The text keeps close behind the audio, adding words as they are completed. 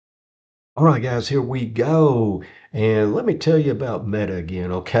All right, guys, here we go. And let me tell you about Meta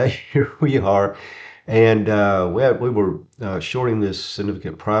again, okay? Here we are. And we were shorting this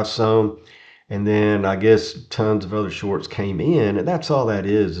significant price zone. And then I guess tons of other shorts came in. And that's all that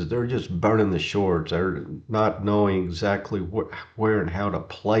is they're just burning the shorts. They're not knowing exactly where and how to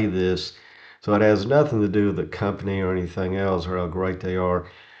play this. So it has nothing to do with the company or anything else or how great they are.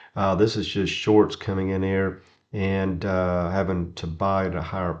 This is just shorts coming in here and having to buy at a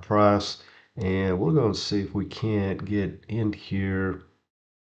higher price. And we're going to see if we can't get in here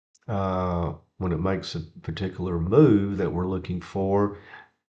when it makes a particular move that we're looking for.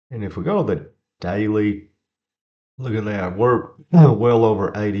 And if we go to the daily, look at that. We're well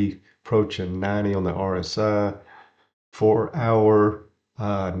over 80, approaching 90 on the RSI, 4 hour,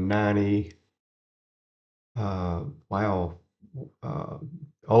 90, wow, uh,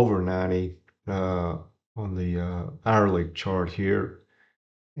 over 90 on the hourly chart here.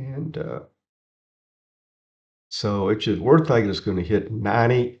 And so it's just we're thinking it's going to hit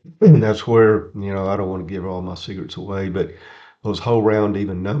 90. And that's where, I don't want to give all my secrets away, but those whole round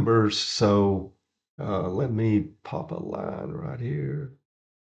even numbers. So let me pop a line right here.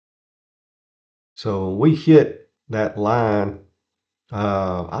 So when we hit that line,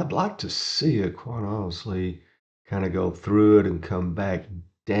 I'd like to see it, quite honestly, kind of go through it and come back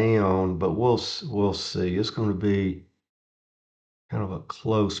down, but we'll see. It's going to be kind of a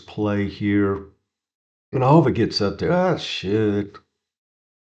close play here. And I hope it gets up there. Ah, shit.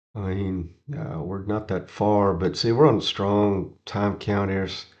 I mean, we're not that far, but see, we're on a strong time count here,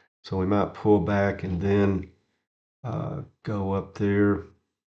 so we might pull back and then go up there,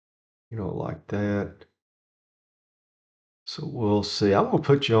 like that. So we'll see. I'm gonna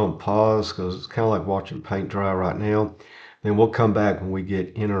put you on pause because it's kind of like watching paint dry right now. Then we'll come back when we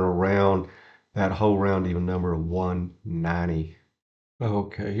get in and around that whole round even number of 190.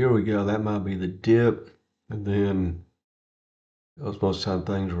 Okay, here we go. That might be the dip, and then those most of the time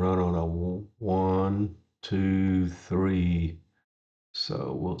things run on a one, two, three.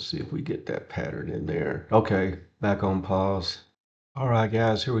 So we'll see if we get that pattern in there. Okay, back on pause. All right,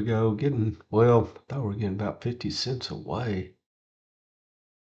 guys, here we go. Well, I thought we were getting about 50 cents away.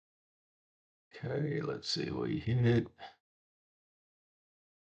 Okay, let's see, we hit it.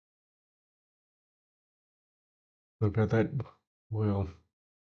 Look at that. Well,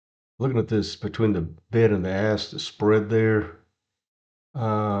 looking at this between the bid and the ask, the spread there.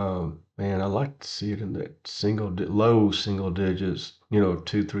 Man, I like to see it in that low single digits,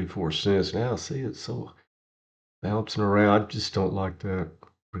 2, 3, 4 cents. Now, see, it's so bouncing around. I just don't like that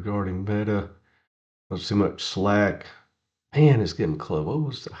regarding Meta. There's too much slack. Man, it's getting close. What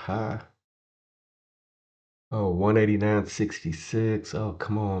was the high? Oh, 189.66. Oh,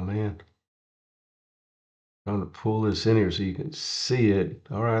 come on, man. I'm gonna pull this in here so you can see it.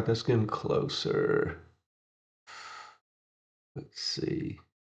 All right, that's getting closer. Let's see.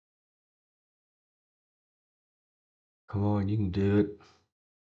 Come on, you can do it.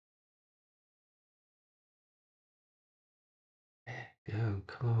 Yeah,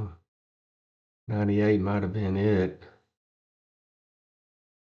 come on. 98 might have been it.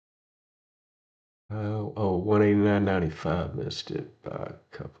 Oh, 189.95 missed it by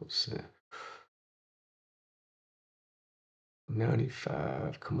a couple cents.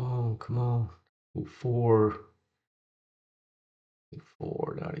 95. Come on, come on. 4,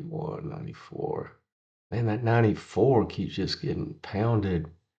 94, 91, 94. Man, that 94 keeps just getting pounded.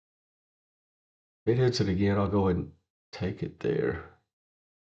 If it hits it again, I'll go ahead and take it there.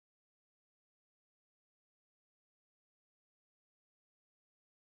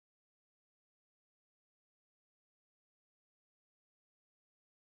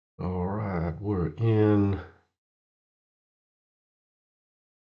 All right, we're in.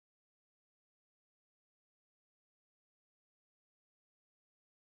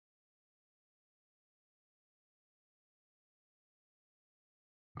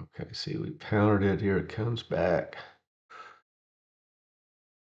 Okay, see, we pounded it. Here it comes back.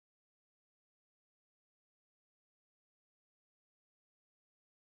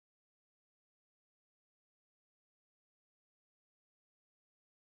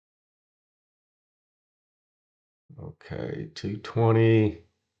 Okay, 220.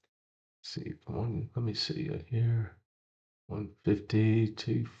 See, let me see it here. 150,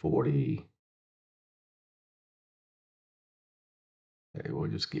 240. Okay,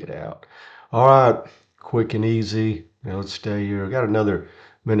 we'll just get out. All right, quick and easy. Now let's stay here. Got another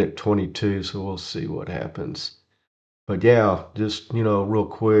minute 22, so we'll see what happens. But yeah, just, real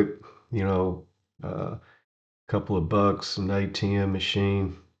quick, you know, a couple of bucks, an ATM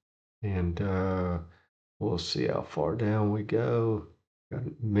machine, and we'll see how far down we go. Got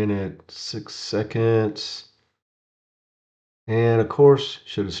a minute, 6 seconds. And of course,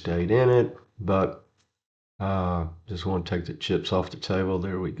 should have stayed in it, but just want to take the chips off the table.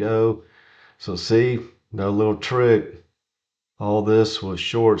 There we go. So see, no little trick. All this was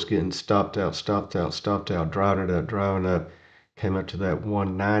shorts getting stopped out, stopped out, stopped out, driving it up, driving up. Came up to that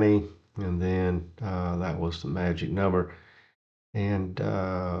 190, and then that was the magic number. And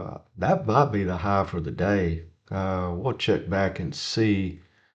that might be the high for the day. We'll check back and see,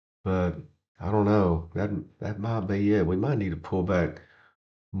 but I don't know. That might be it. We might need to pull back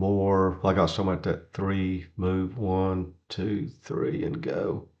more. Like I was talking about that three move, 1, 2, 3, and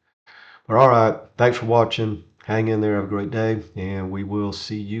go. But all right, thanks for watching. Hang in there. Have a great day, and we will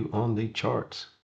see you on the charts.